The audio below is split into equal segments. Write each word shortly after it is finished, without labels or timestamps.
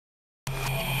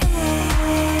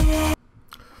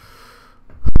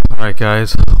Alright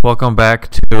guys, welcome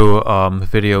back to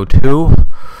video 2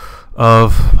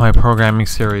 of my programming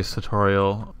series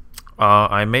tutorial.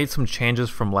 I made some changes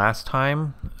from last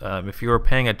time. If you were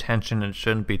paying attention, it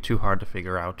shouldn't be too hard to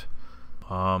figure out.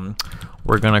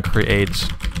 We're gonna create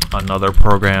another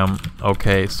program.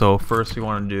 Okay, so first you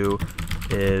want to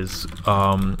do is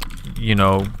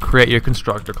create your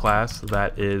constructor class.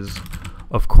 That is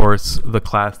of course the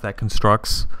class that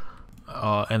constructs,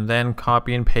 and then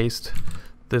copy and paste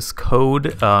this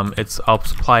code. I'll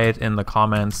supply it in the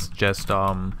comments. Just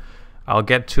I'll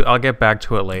get back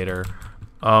to it later.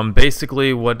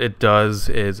 Basically what it does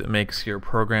is it makes your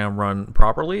program run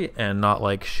properly and not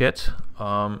like shit.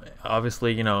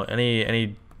 Obviously,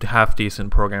 any half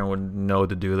decent program would know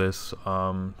to do this.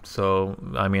 So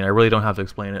I mean, I really don't have to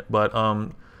explain it, but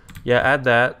yeah, add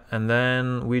that, and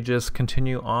then we just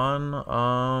continue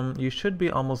on. You should be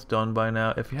almost done by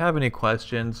now. If you have any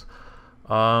questions,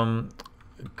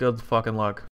 good fucking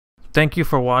luck. Thank you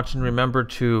for watching. Remember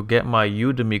to get my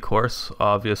Udemy course,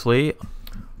 obviously.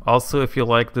 Also, if you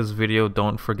like this video,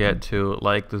 don't forget to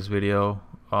like this video,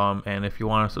 and if you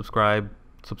want to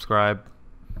subscribe.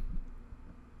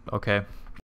 Okay.